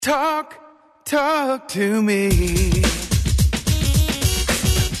Talk to me.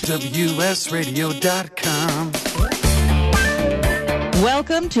 WSRadio.com.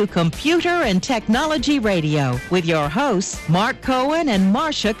 Welcome to Computer and Technology Radio with your hosts, Mark Cohen and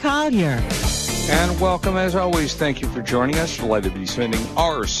Marcia Collier. And welcome, as always. Thank you for joining us. Delighted to be spending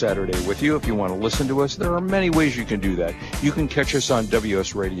our Saturday with you. If you want to listen to us, there are many ways you can do that. You can catch us on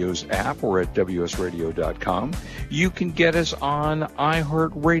WS Radio's app or at WSRadio.com. You can get us on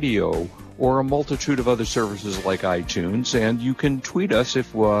iHeartRadio or a multitude of other services like iTunes. And you can tweet us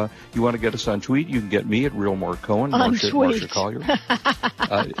if you want to get us on tweet. You can get me at Real Mark Cohen, Marcia Collier.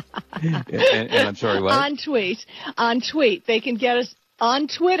 and I'm sorry, what? On tweet. They can get us on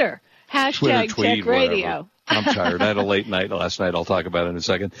Twitter. Hashtag Twitter, Tech Radio. I'm tired. I had a late night last night. I'll talk about it in a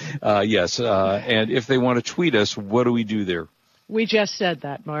second. Yes. And if they want to tweet us, what do we do there? We just said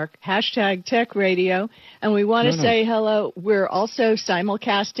that, Mark. Hashtag Tech Radio. And we want to say hello. We're also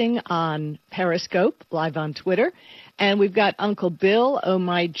simulcasting on Periscope, live on Twitter. And we've got Uncle Bill, Oh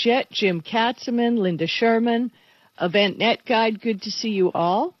My Jet, Jim Katzeman, Linda Sherman, Event Net Guide. Good to see you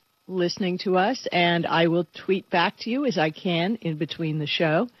all listening to us. And I will tweet back to you as I can in between the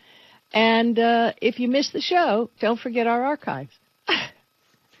show. And if you miss the show, don't forget our archives.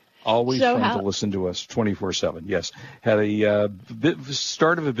 Always fun to listen to us 24/7. Yes. Had a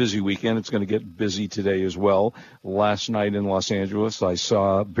start of a busy weekend. It's going to get busy today as well. Last night in Los Angeles, I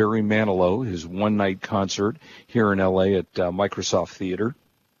saw Barry Manilow, his one-night concert here in L.A. at Microsoft Theater.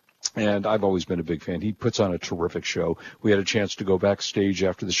 And I've always been a big fan. He puts on a terrific show. We had a chance to go backstage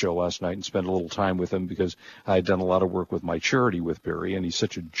after the show last night and spend a little time with him because I had done a lot of work with my charity with Barry, and he's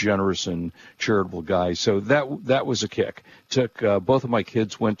such a generous and charitable guy. So that was a kick. Took both of my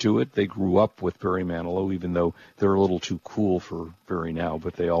kids went to it. They grew up with Barry Manilow, even though they're a little too cool for Barry now,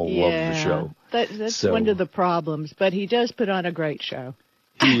 but they all love the show. That's one of the problems, but he does put on a great show.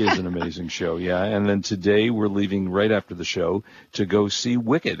 He is an amazing show, yeah. And then today we're leaving right after the show to go see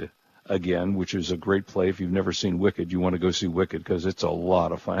Wicked again, which is a great play. If you've never seen Wicked, you want to go see Wicked because it's a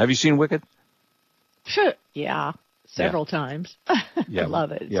lot of fun. Have you seen Wicked? Sure. Yeah, several times. Yeah, I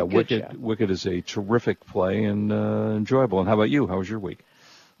love it. It's a good show. Wicked is a terrific play and enjoyable. And how about you? How was your week?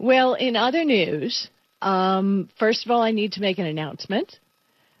 Well, in other news, first of all, I need to make an announcement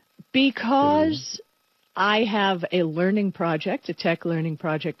because I have a learning project, a tech learning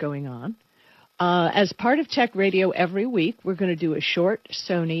project going on. As part of Tech Radio every week, we're going to do a short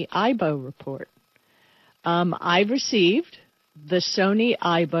Sony aibo report. I've received the Sony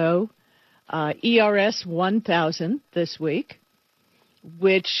aibo ERS 1000 this week,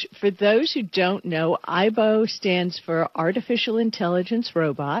 which, for those who don't know, aibo stands for Artificial Intelligence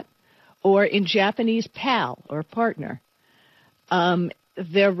Robot, or in Japanese, PAL, or partner.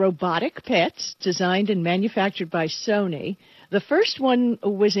 They're robotic pets designed and manufactured by Sony. The first one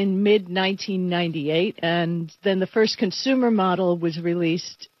was in mid-1998, and then the first consumer model was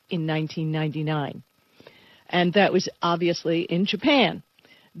released in 1999. And that was obviously in Japan.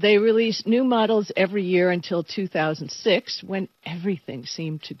 They released new models every year until 2006, when everything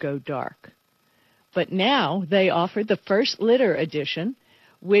seemed to go dark. But now they offered the first litter edition,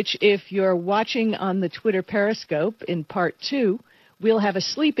 which, if you're watching on the Twitter Periscope in Part 2, we'll have a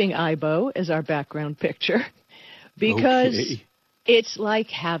sleeping aibo as our background picture because it's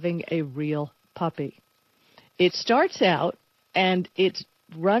like having a real puppy. It starts out, and it's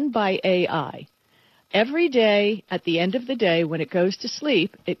run by AI. Every day, at the end of the day, when it goes to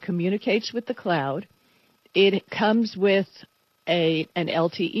sleep, it communicates with the cloud. It comes with an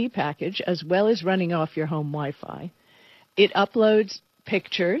LTE package, as well as running off your home Wi-Fi. It uploads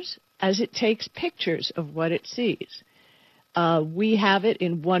pictures as it takes pictures of what it sees. We have it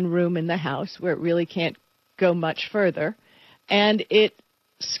in one room in the house where it really can't go much further. And it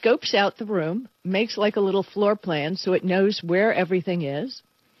scopes out the room, makes like a little floor plan so it knows where everything is.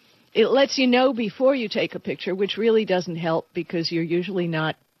 It lets you know before you take a picture, which really doesn't help because you're usually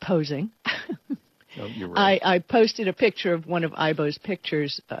not posing. No, you're right. I posted a picture of one of aibo's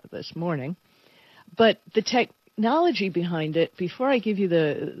pictures this morning. But the technology behind it, before I give you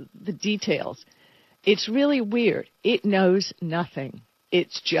the details, it's really weird. It knows nothing.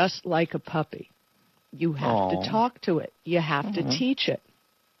 It's just like a puppy. You have to talk to it. You have to teach it.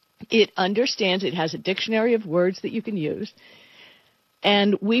 It understands. It has a dictionary of words that you can use.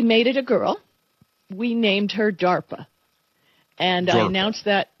 And we made it a girl. We named her DARPA. And I announced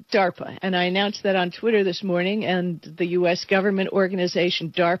that, DARPA, and I announced that on Twitter this morning, and the U.S. government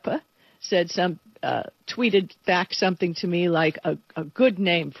organization DARPA said tweeted back something to me like a good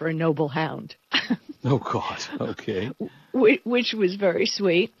name for a noble hound. Oh, God. Okay. Which was very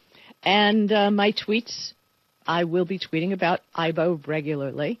sweet. And my tweets I will be tweeting about aibo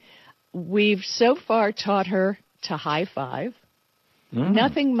regularly. We've so far taught her to high five.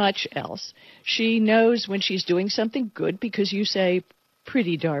 Nothing much else. She knows when she's doing something good because you say,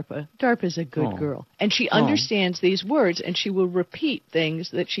 pretty DARPA. DARPA's a good girl. And she understands these words, and she will repeat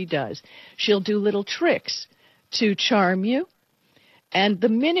things that she does. She'll do little tricks to charm you. And the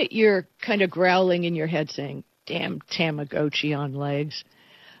minute you're kind of growling in your head saying, damn Tamagotchi on legs,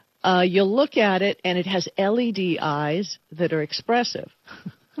 you'll look at it, and it has LED eyes that are expressive.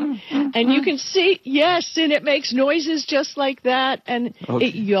 And you can see, yes, and it makes noises just like that, and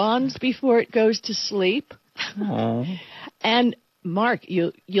it yawns before it goes to sleep. And Mark,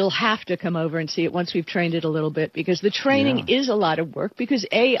 you'll have to come over and see it once we've trained it a little bit, because the training is a lot of work, because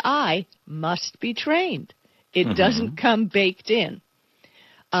AI must be trained. It doesn't come baked in.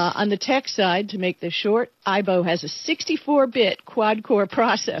 On the tech side, to make this short, aibo has a 64-bit quad-core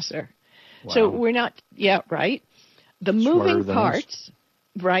processor. Wow. So we're not, right. The moving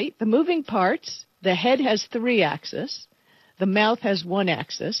parts, the head has 3 axes, the mouth has 1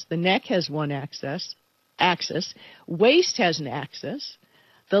 axis, the neck has 1 axis, waist has an axis,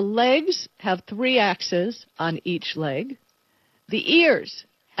 the legs have 3 axes on each leg, the ears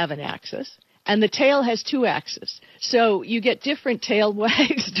have an axis, and the tail has 2 axes. So you get different tail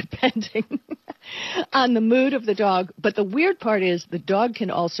wags depending on the mood of the dog. But the weird part is the dog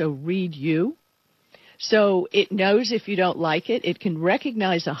can also read you. So it knows if you don't like it. It can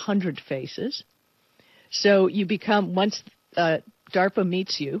recognize 100 faces. So you become, once DARPA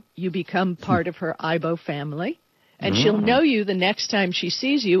meets you, you become part of her aibo family. And she'll know you the next time she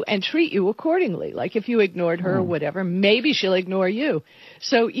sees you and treat you accordingly. Like if you ignored her or whatever, maybe she'll ignore you.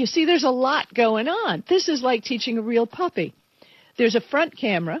 So you see, there's a lot going on. This is like teaching a real puppy. There's a front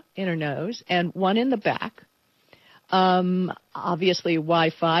camera in her nose and one in the back. Obviously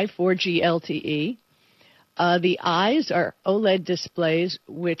Wi-Fi, 4G LTE. The eyes are OLED displays,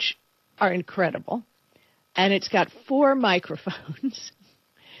 which are incredible. And it's got 4 microphones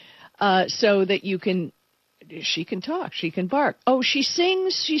so that she can talk, she can bark. Oh, she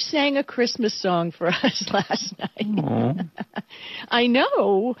sang a Christmas song for us last night. I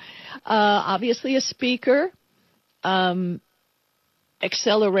know. Obviously a speaker,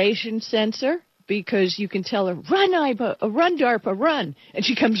 acceleration sensor, because you can tell her, run, aibo, run, DARPA, run. And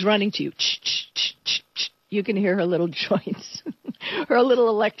she comes running to you. You can hear her little joints, her little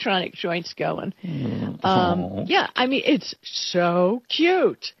electronic joints going. Yeah, I mean, it's so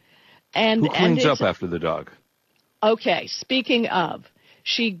cute. And who cleans up after the dog? Okay, speaking of,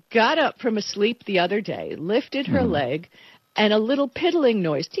 she got up from a sleep the other day, lifted her leg, and a little piddling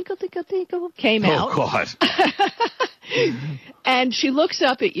noise, tinkle, tinkle, tinkle, came out. Oh, God. And she looks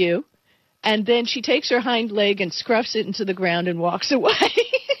up at you, and then she takes her hind leg and scruffs it into the ground and walks away.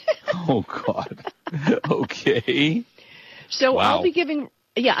 Oh, God. Okay. So wow.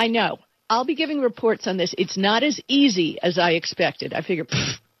 I'll be giving reports on this. It's not as easy as I expected. I figured,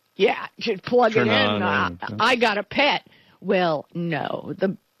 yeah, you should plug it in. I got a pet. Well, no.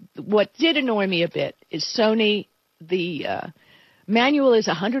 What did annoy me a bit is Sony, the manual is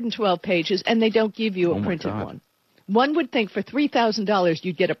 112 pages, and they don't give you a printed one. One would think for $3,000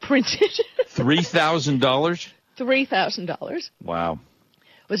 you'd get a printed. $3,000? $3,000. Wow.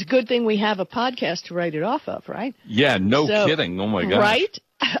 It was a good thing we have a podcast to write it off of, right? Yeah, no kidding. Oh, my gosh. Right?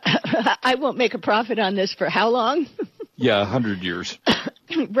 I won't make a profit on this for how long? Yeah, 100 years.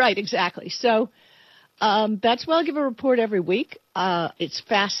 Right, exactly. So that's why I'll give a report every week. It's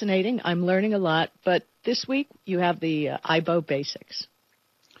fascinating. I'm learning a lot. But this week you have the aibo basics.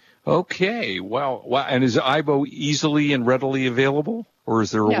 Okay. Wow. And is aibo easily and readily available, or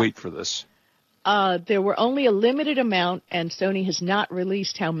is there a wait for this? There were only a limited amount, and Sony has not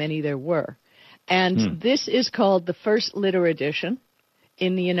released how many there were. And this is called the First Litter Edition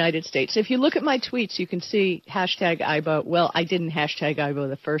in the United States. If you look at my tweets, you can see hashtag aibo. Well, I didn't hashtag aibo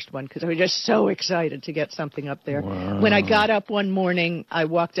the first one because I was just so excited to get something up there. Wow. When I got up one morning, I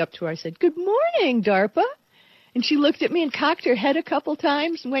walked up to her. I said, "Good morning, DARPA." And she looked at me and cocked her head a couple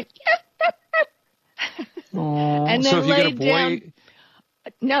times and went, yeah. And then so if you laid get a boy... down.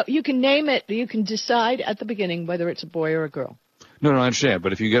 No, you can name it. You can decide at the beginning whether it's a boy or a girl. No, I understand.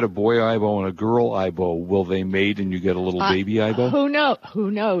 But if you get a boy aibo and a girl aibo, will they mate and you get a little baby aibo?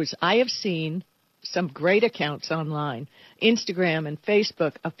 Who knows? I have seen some great accounts online, Instagram and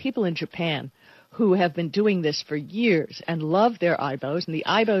Facebook, of people in Japan who have been doing this for years and love their aibos, and the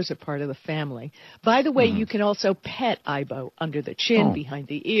aibos are part of the family. By the way, you can also pet aibo under the chin, behind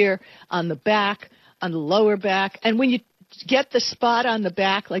the ear, on the back, on the lower back. And when you get the spot on the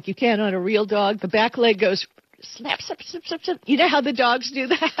back like you can on a real dog, the back leg goes snap, snap, snap, snap, snap. You know how the dogs do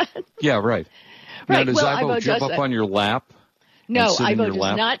that? Yeah, right. Now, does well, aibo jump up on your lap? No, aibo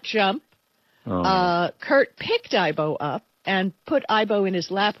does not jump. Oh. Kurt picked aibo up and put aibo in his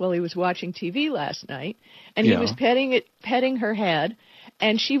lap while he was watching TV last night, and he was petting her head,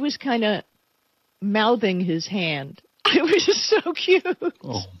 and she was kind of mouthing his hand. It was just so cute.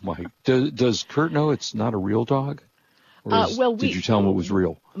 Oh, my. Does Kurt know it's not a real dog? Or did you tell him it was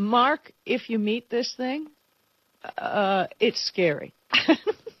real? Mark, if you meet this thing, it's scary.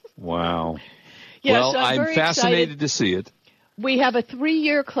 Wow. Yeah, well, so I'm fascinated to see it. We have a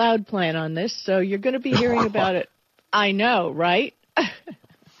 3-year cloud plan on this, so you're going to be hearing about it. I know, right? Oh,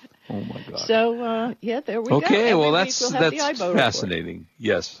 my God. So, there we go. Okay, well, that's Report. fascinating.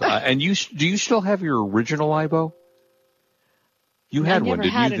 Yes. And do you still have your original aibo? You had one,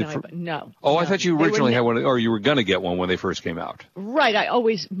 didn't you? No. Oh, no. I thought you originally had one, or you were going to get one when they first came out. Right.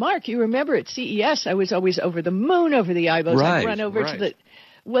 Mark, you remember at CES, I was always over the moon over the aibos. Right, I'd run over to the...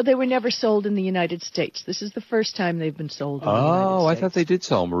 Well, they were never sold in the United States. This is the first time they've been sold in the United States. Oh, I thought they did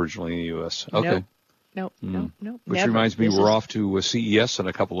sell them originally in the U.S. Okay. No. Which never. Reminds me, we're off to CES in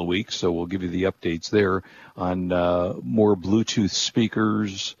a couple of weeks, so we'll give you the updates there on more Bluetooth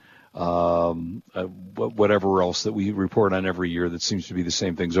speakers, whatever else that we report on every year that seems to be the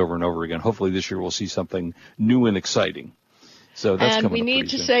same things over and over again. Hopefully this year we'll see something new and exciting. So that's and we need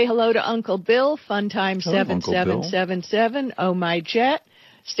to say hello to Uncle Bill, Funtime 7777. Oh, my jet.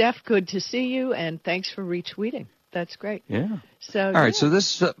 Steph, good to see you, and thanks for retweeting. That's great. Yeah. So all right. So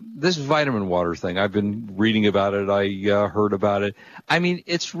this vitamin water thing, I've been reading about it. I heard about it. I mean,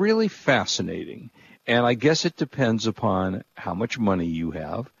 it's really fascinating, and I guess it depends upon how much money you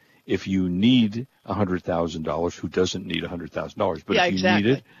have. If you need $100,000, who doesn't need $100,000? But if you need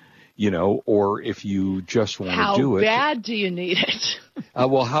it, or if you just want to do it. How bad do you need it?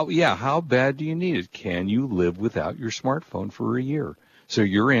 How bad do you need it? Can you live without your smartphone for a year? So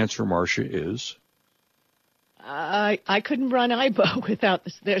your answer, Marcia, is? I couldn't run aibo without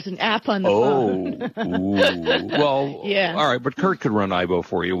this. There's an app on the phone. Well, yeah. All right, but Kurt could run aibo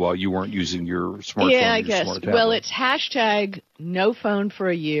for you while you weren't using your smartphone. Yeah, I guess. Smart Well, it's hashtag no phone for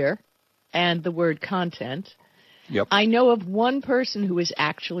a year and the word content. Yep. I know of one person who is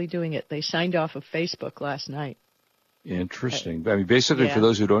actually doing it. They signed off of Facebook last night. Interesting. I mean, basically, for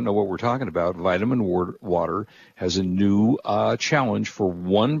those who don't know what we're talking about, Vitamin Water has a new challenge for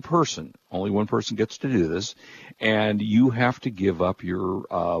one person. Only one person gets to do this. And you have to give up your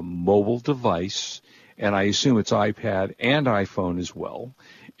mobile device, and I assume it's iPad and iPhone as well.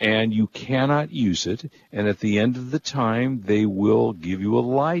 And you cannot use it. And at the end of the time, they will give you a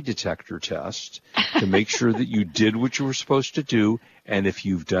lie detector test to make sure that you did what you were supposed to do. And if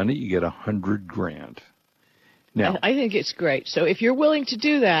you've done it, you get $100,000. Now, I think it's great. So if you're willing to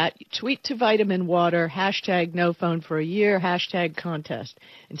do that, tweet to Vitamin Water, hashtag no phone for a year, hashtag contest,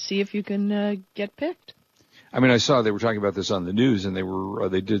 and see if you can get picked. I mean, I saw they were talking about this on the news, and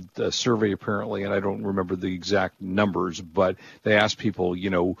they did a survey apparently, and I don't remember the exact numbers, but they asked people,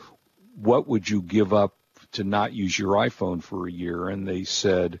 what would you give up to not use your iPhone for a year? And they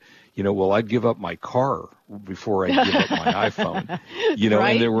said, well, I'd give up my car before I'd give up my iPhone. Right?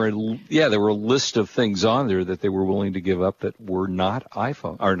 And there were a list of things on there that they were willing to give up that were not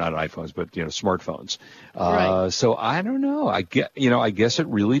iPhones, but smartphones. Right. So I don't know. I guess it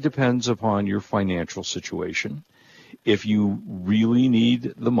really depends upon your financial situation. If you really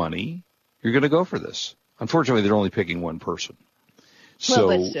need the money, you're going to go for this. Unfortunately, they're only picking one person. Well,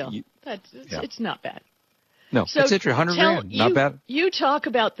 but still, it's not bad. No, so it's $100,000. Not bad. You talk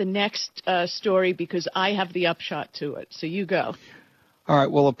about the next story because I have the upshot to it. So you go. All right.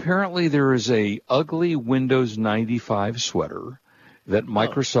 Well, apparently there is a ugly Windows 95 sweater that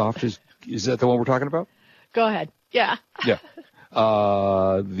Microsoft is that the one we're talking about? Go ahead. Yeah. Yeah.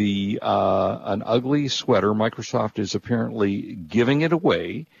 An ugly sweater. Microsoft is apparently giving it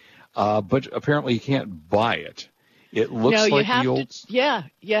away, but apparently you can't buy it. It looks like the old...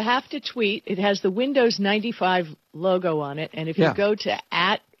 you have to tweet. It has the Windows 95 logo on it, and if you go to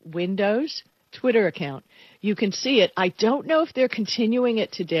 @Windows Twitter account, you can see it. I don't know if they're continuing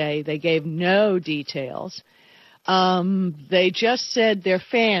it today. They gave no details. They just said their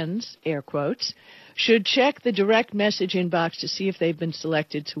fans, air quotes, should check the direct message inbox to see if they've been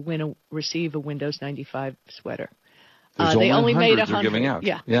selected to receive a Windows 95 sweater. They only made 100. They're giving out.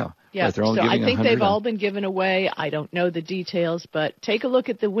 Yeah. Right, so I think they've all been given away. I don't know the details, but take a look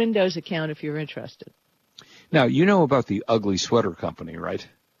at the Windows account if you're interested. Now, you know about the Ugly Sweater Company, right?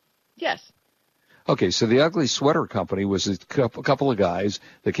 Yes. Okay, so the Ugly Sweater Company was a couple of guys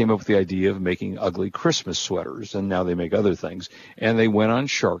that came up with the idea of making ugly Christmas sweaters, and now they make other things. And they went on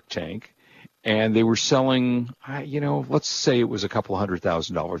Shark Tank, And they were selling, let's say it was a couple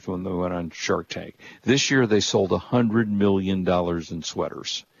 $100,000 when they went on Shark Tank. This year they sold $100 million in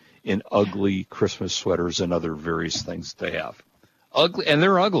sweaters, in ugly Christmas sweaters and other various things that they have. Ugly, and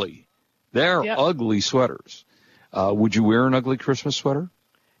they're ugly. They're ugly sweaters. Would you wear an ugly Christmas sweater?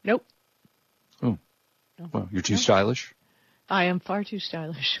 Nope. Oh, well, you're too stylish? I am far too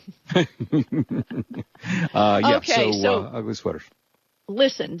stylish. Ugly sweaters.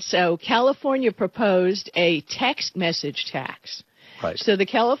 Listen, so California proposed a text message tax. Right. So the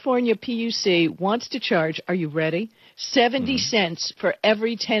California PUC wants to charge, are you ready, 70 cents for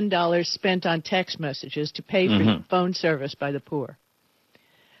every $10 spent on text messages to pay for phone service by the poor.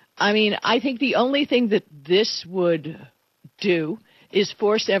 I mean, I think the only thing that this would do is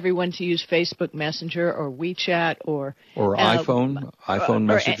force everyone to use Facebook Messenger or WeChat or iPhone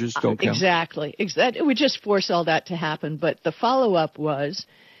messages don't count. Exactly. It would just force all that to happen. But the follow-up was,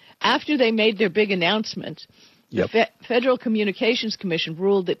 after they made their big announcement, the Federal Communications Commission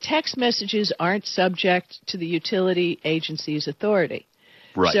ruled that text messages aren't subject to the utility agency's authority.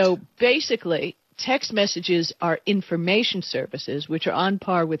 Right. So basically, text messages are information services, which are on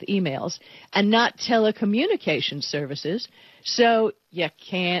par with emails, and not telecommunication services. So you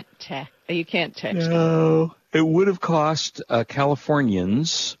can't text. No, it would have cost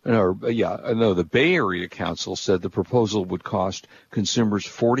Californians, the Bay Area Council said the proposal would cost consumers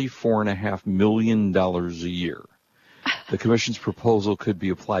 $44.5 million a year. The Commission's proposal could be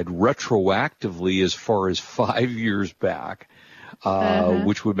applied retroactively as far as 5 years back,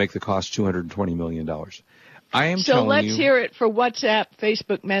 which would make the cost $220 million. So let's hear it for WhatsApp,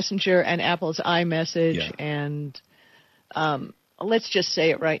 Facebook Messenger, and Apple's iMessage, and let's just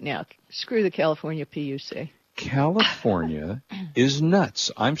say it right now. Screw the California PUC. California is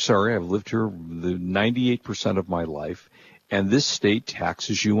nuts. I'm sorry, I've lived here the 98% of my life, and this state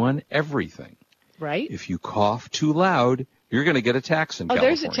taxes you on everything. Right. If you cough too loud, you're going to get a tax in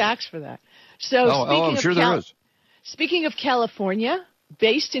California. There's a tax for that. So I'm sure there is. Speaking of California,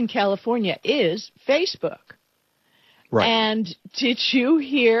 based in California is Facebook. Right. And did you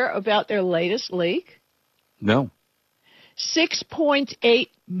hear about their latest leak? No. 6.8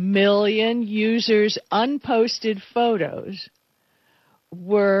 million users' unposted photos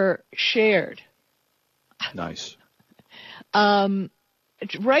were shared. Nice.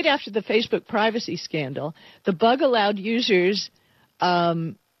 Right after the Facebook privacy scandal, the bug allowed users,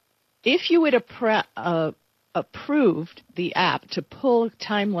 if you had approved the app to pull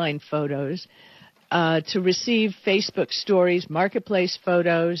timeline photos, to receive Facebook stories, marketplace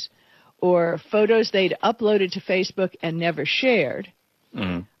photos, or photos they'd uploaded to Facebook and never shared,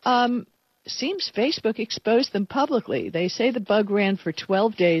 seems Facebook exposed them publicly. They say the bug ran for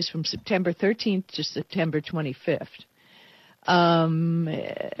 12 days from September 13th to September 25th.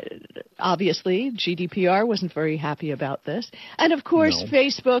 Obviously, GDPR wasn't very happy about this. And, of course,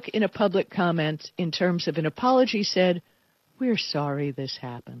 Facebook, in a public comment in terms of an apology, said, "We're sorry this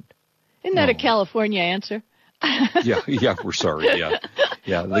happened." Isn't that a California answer? Yeah, we're sorry,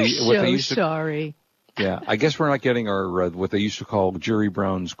 Yeah, we're sorry. Yeah, I guess we're not getting our what they used to call Jerry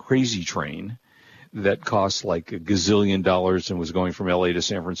Brown's crazy train that cost like $1 gazillion and was going from L.A. to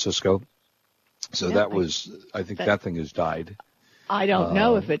San Francisco. So I think that thing has died. I don't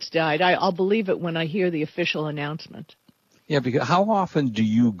know if it's died. I'll believe it when I hear the official announcement. Yeah, because how often do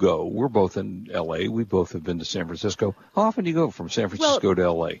you go? We're both in L.A. We both have been to San Francisco. How often do you go from San Francisco to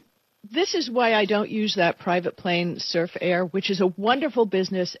L.A.? This is why I don't use that private plane Surf Air, which is a wonderful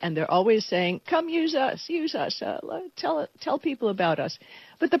business, and they're always saying, come use us, tell people about us.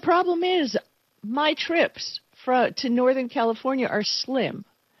 But the problem is my trips to Northern California are slim,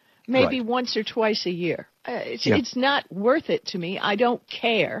 maybe once or twice a year. It's not worth it to me. I don't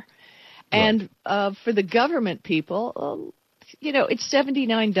care. And for the government people, it's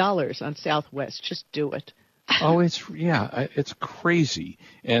 $79 on Southwest. Just do it. It's crazy.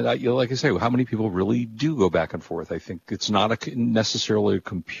 And like I say, how many people really do go back and forth? I think it's not necessarily a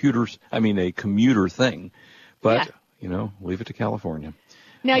commuter thing, but leave it to California.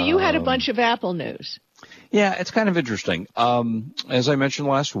 Now you had a bunch of Apple news. Yeah, it's kind of interesting. As I mentioned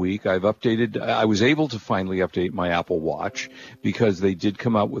last week, I was able to finally update my Apple Watch because they did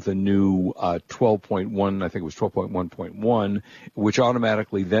come out with a new 12.1, I think it was 12.1.1, which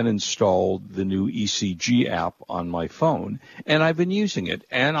automatically then installed the new ECG app on my phone. And I've been using it.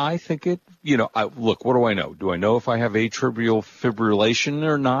 And I think look, what do I know? Do I know if I have atrial fibrillation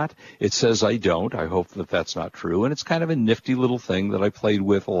or not? It says I don't. I hope that that's not true. And it's kind of a nifty little thing that I played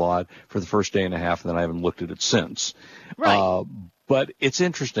with a lot for the first day and a half, and then I haven't looked at it since. Right. But it's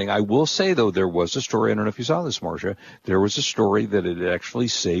interesting. I will say, though, there was a story. I don't know if you saw this, Marcia. There was a story that it actually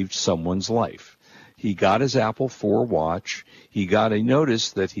saved someone's life. He got his Apple 4 watch. He got a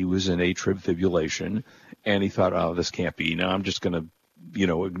notice that he was in atrial fibrillation, and he thought, oh, this can't be. Now I'm just going to,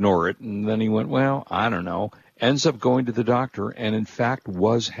 ignore it. And then he went, well, I don't know. Ends up going to the doctor and, in fact,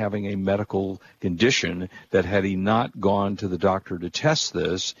 was having a medical condition that had he not gone to the doctor to test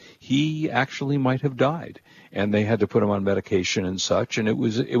this, he actually might have died. And they had to put him on medication and such, and it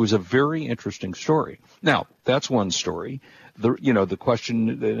was a very interesting story. Now, that's one story. The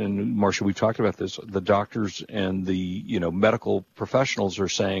question, and Marcia, we've talked about this, the doctors and the, medical professionals are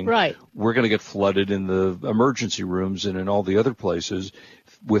saying, right, we're going to get flooded in the emergency rooms and in all the other places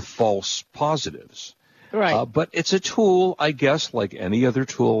with false positives. Right. But it's a tool, I guess, like any other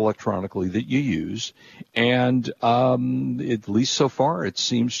tool electronically that you use. And at least so far, it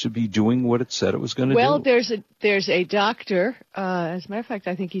seems to be doing what it said it was going to do. Well, there's a doctor, as a matter of fact,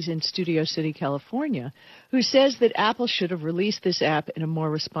 I think he's in Studio City, California, who says that Apple should have released this app in a more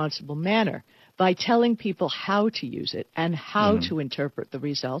responsible manner by telling people how to use it and how to interpret the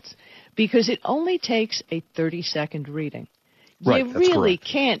results, because it only takes a 30-second reading. Right, you really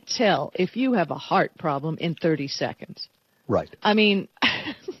correct. can't tell if you have a heart problem in 30 seconds. Right. I mean,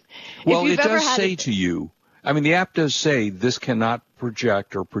 well, it does say to you, the app does say this cannot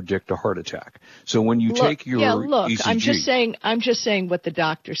project or predict a heart attack. So when you take your ECG, I'm just saying what the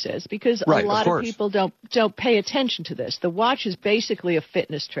doctor says, because a lot of people don't pay attention to this. The watch is basically a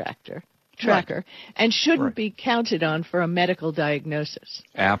fitness tracker, and shouldn't be counted on for a medical diagnosis.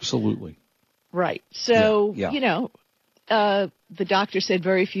 Absolutely. Right. So, Yeah. The doctor said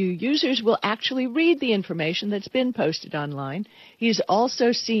very few users will actually read the information that's been posted online. He's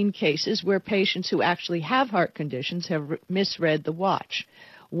also seen cases where patients who actually have heart conditions have misread the watch.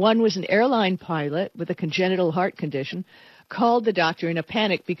 One was an airline pilot with a congenital heart condition, called the doctor in a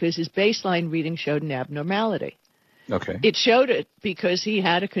panic because his baseline reading showed an abnormality. Okay. It showed it because he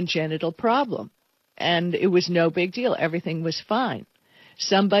had a congenital problem, and it was no big deal. Everything was fine.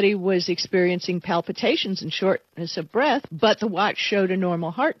 Somebody was experiencing palpitations and shortness of breath, but the watch showed a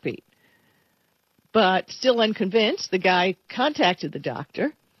normal heartbeat. But still unconvinced, the guy contacted the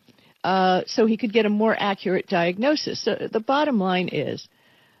doctor so he could get a more accurate diagnosis. So the bottom line is,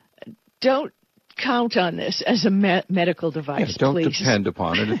 don't count on this as a medical device, don't please. Depend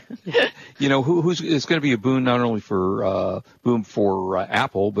upon it. It's going to be a boon not only for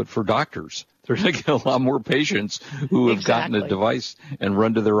Apple, but for doctors. They're going to get a lot more patients who have gotten a device and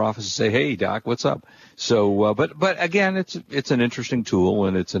run to their office and say, "Hey, doc, what's up?" So, but again, it's an interesting tool,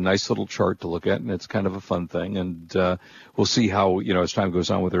 and it's a nice little chart to look at, and it's kind of a fun thing. And we'll see how as time goes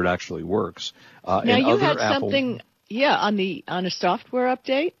on whether it actually works. Now you had something, on a software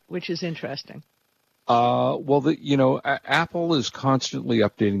update, which is interesting. Apple is constantly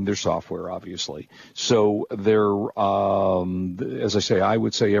updating their software, obviously. So they're, as I say, I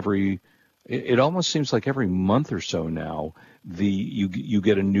would say it almost seems like every month or so now, you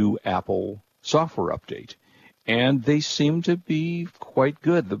get a new Apple software update. And they seem to be quite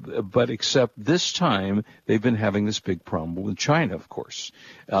good, but except this time they've been having this big problem with China, of course.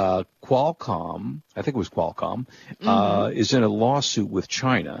 Qualcomm, I think it was Qualcomm, is in a lawsuit with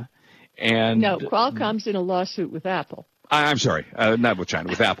China. And no, Qualcomm's in a lawsuit with Apple. I'm sorry, not with China,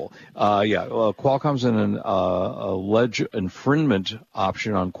 with Apple. Qualcomm's in an alleged infringement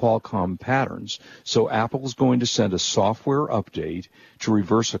option on Qualcomm patterns. So Apple's going to send a software update to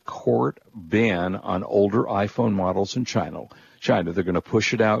reverse a court ban on older iPhone models in China. They're going to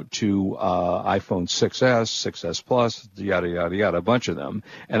push it out to iPhone 6S, 6S Plus, yada, yada, yada, a bunch of them.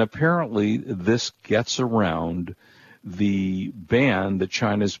 And apparently this gets around the ban that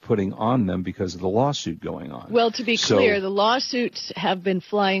China's putting on them because of the lawsuit going on. Well, to be clear, the lawsuits have been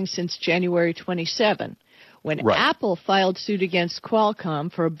flying since January 27, when Apple filed suit against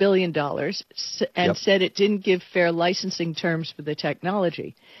Qualcomm for $1 billion and said it didn't give fair licensing terms for the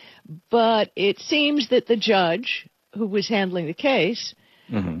technology. But it seems that the judge who was handling the case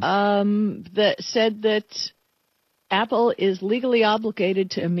that said that Apple is legally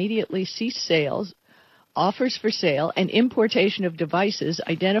obligated to immediately cease sales, offers for sale, and importation of devices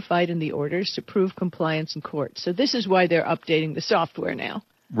identified in the orders to prove compliance in court. So this is why they're updating the software now.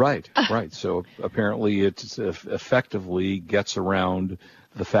 Right. So apparently it effectively gets around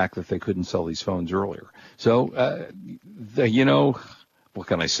the fact that they couldn't sell these phones earlier. So, what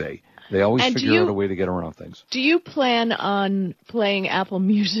can I say? They always figure out a way to get around things. Do you plan on playing Apple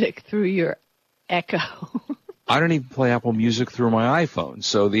Music through your Echo? I don't even play Apple Music through my iPhone,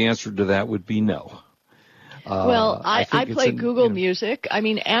 so the answer to that would be no. I play Google Music. I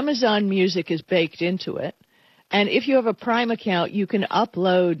mean, Amazon Music is baked into it. And if you have a Prime account, you can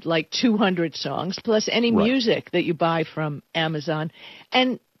upload like 200 songs plus any music that you buy from Amazon.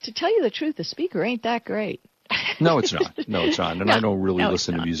 And to tell you the truth, the speaker ain't that great. No, it's not. And I don't really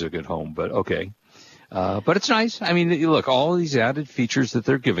listen to music at home, but okay. But it's nice. I mean, look, all these added features that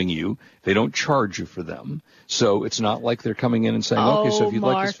they're giving you, they don't charge you for them. So it's not like they're coming in and saying, okay, so if you'd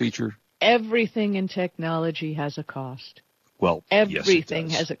like this feature. Everything in technology has a cost. Well, everything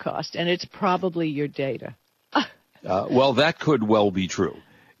yes, has a cost, and it's probably your data. Well, that could well be true,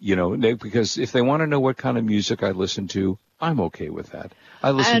 because if they want to know what kind of music I listen to, I'm okay with that. I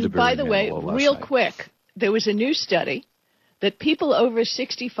listened to Barry Manilow. And by the way, real quick, there was a new study that people over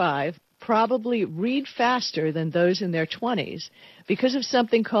 65 probably read faster than those in their 20s because of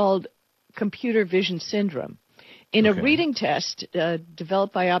something called computer vision syndrome. In a reading test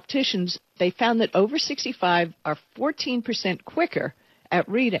developed by opticians, they found that over 65 are 14% quicker at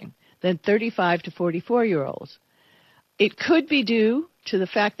reading than 35 to 44-year-olds. It could be due to the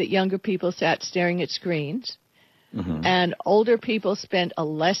fact that younger people sat staring at screens, and older people spent a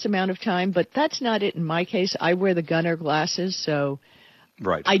less amount of time, but that's not it in my case. I wear the Gunnar glasses, so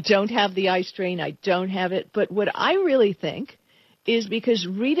I don't have the eye strain. I don't have it. But what I really think is because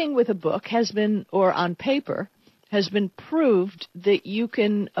reading with a book has been, or on paper, has been proved that you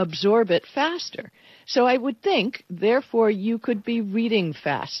can absorb it faster. So I would think, therefore, you could be reading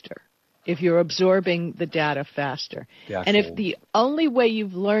faster if you're absorbing the data faster. And if the only way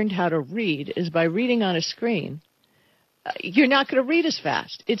you've learned how to read is by reading on a screen, you're not going to read as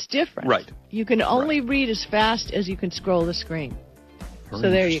fast. It's different. Right. You can only read as fast as you can scroll the screen. So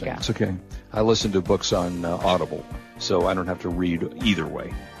there you go. It's okay. I listen to books on Audible, so I don't have to read either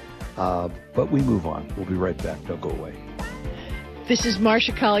way. But we move on. We'll be right back. Don't go away. This is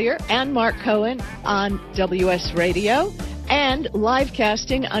Marcia Collier and Mark Cohen on WS Radio and live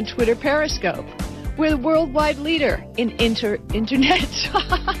casting on Twitter Periscope. We're the worldwide leader in internet.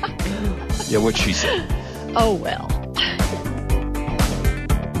 Yeah, what she said. Oh, well.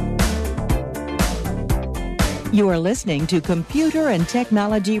 You are listening to Computer and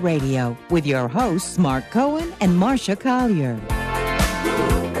Technology Radio with your hosts, Mark Cohen and Marcia Collier.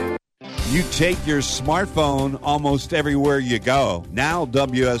 You take your smartphone almost everywhere you go. Now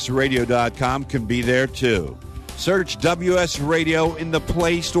WSRadio.com can be there too. Search WS Radio in the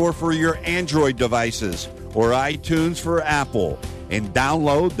Play Store for your Android devices or iTunes for Apple and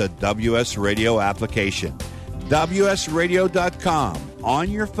download the WS Radio application. WSRadio.com on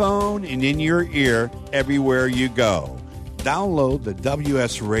your phone and in your ear everywhere you go. Download the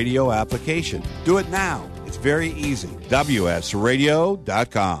WS Radio application. Do it now. It's very easy.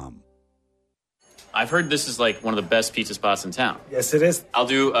 WSRadio.com. I've heard this is like one of the best pizza spots in town. Yes, it is. I'll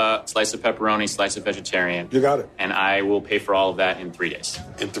do a slice of pepperoni, slice of vegetarian. You got it. And I will pay for all of that in 3 days.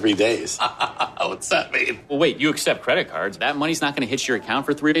 In 3 days? What's that mean? Well, wait, you accept credit cards. That money's not going to hit your account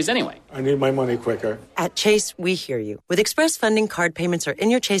for 3 days anyway. I need my money quicker. At Chase, we hear you. With Express Funding, card payments are in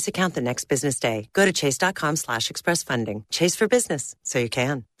your Chase account the next business day. Go to chase.com/expressfunding. Chase for business, so you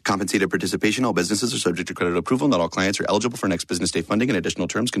can. Compensated participation. All businesses are subject to credit approval. Not all clients are eligible for next business day funding, and additional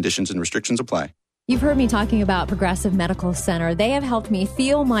terms, conditions, and restrictions apply. You've heard me talking about Progressive Medical Center. They have helped me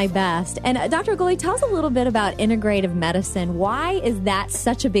feel my best. And Dr. Gully, tell us a little bit about integrative medicine. Why is that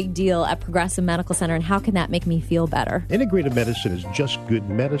such a big deal at Progressive Medical Center, and how can that make me feel better? Integrative medicine is just good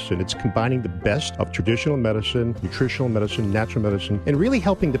medicine. It's combining the best of traditional medicine, nutritional medicine, natural medicine, and really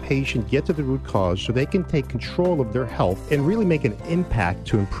helping the patient get to the root cause so they can take control of their health and really make an impact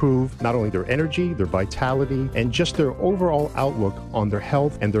to improve not only their energy, their vitality, and just their overall outlook on their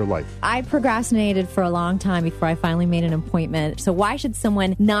health and their life. I procrastinated for a long time before I finally made an appointment. So why should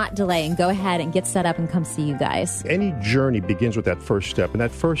someone not delay and go ahead and get set up and come see you guys? Any journey begins with that first step, and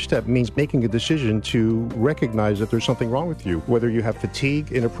that first step means making a decision to recognize that there's something wrong with you. Whether you have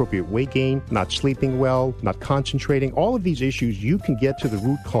fatigue, inappropriate weight gain, not sleeping well, not concentrating, all of these issues, you can get to the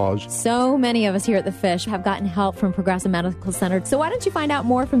root cause. So many of us here at The Fish have gotten help from Progressive Medical Center. So why don't you find out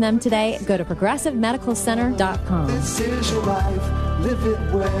more from them today? Go to progressivemedicalcenter.com. This is your life. Live it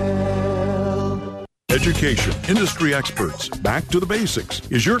well. Education, industry experts, back to the basics.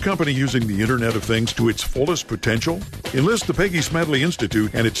 Is your company using the Internet of Things to its fullest potential? Enlist the Peggy Smedley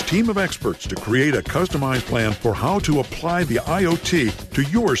Institute and its team of experts to create a customized plan for how to apply the IoT to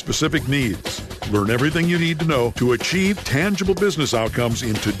your specific needs. Learn everything you need to know to achieve tangible business outcomes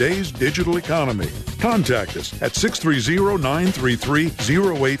in today's digital economy. Contact us at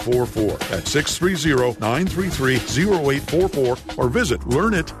 630-933-0844. That's 630-933-0844 or visit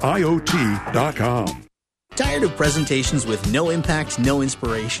learnitiot.com. Tired of presentations with no impact, no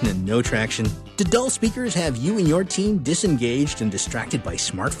inspiration, and no traction? Do dull speakers have you and your team disengaged and distracted by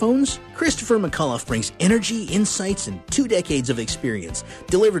smartphones? Christopher McCullough brings energy, insights, and 2 decades of experience,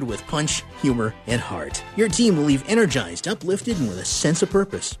 delivered with punch, humor, and heart. Your team will leave energized, uplifted, and with a sense of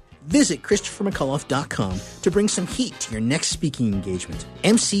purpose. Visit ChristopherMcCullough.com to bring some heat to your next speaking engagement.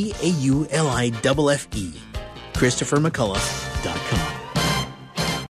 MCAULIFFE. ChristopherMcCullough.com.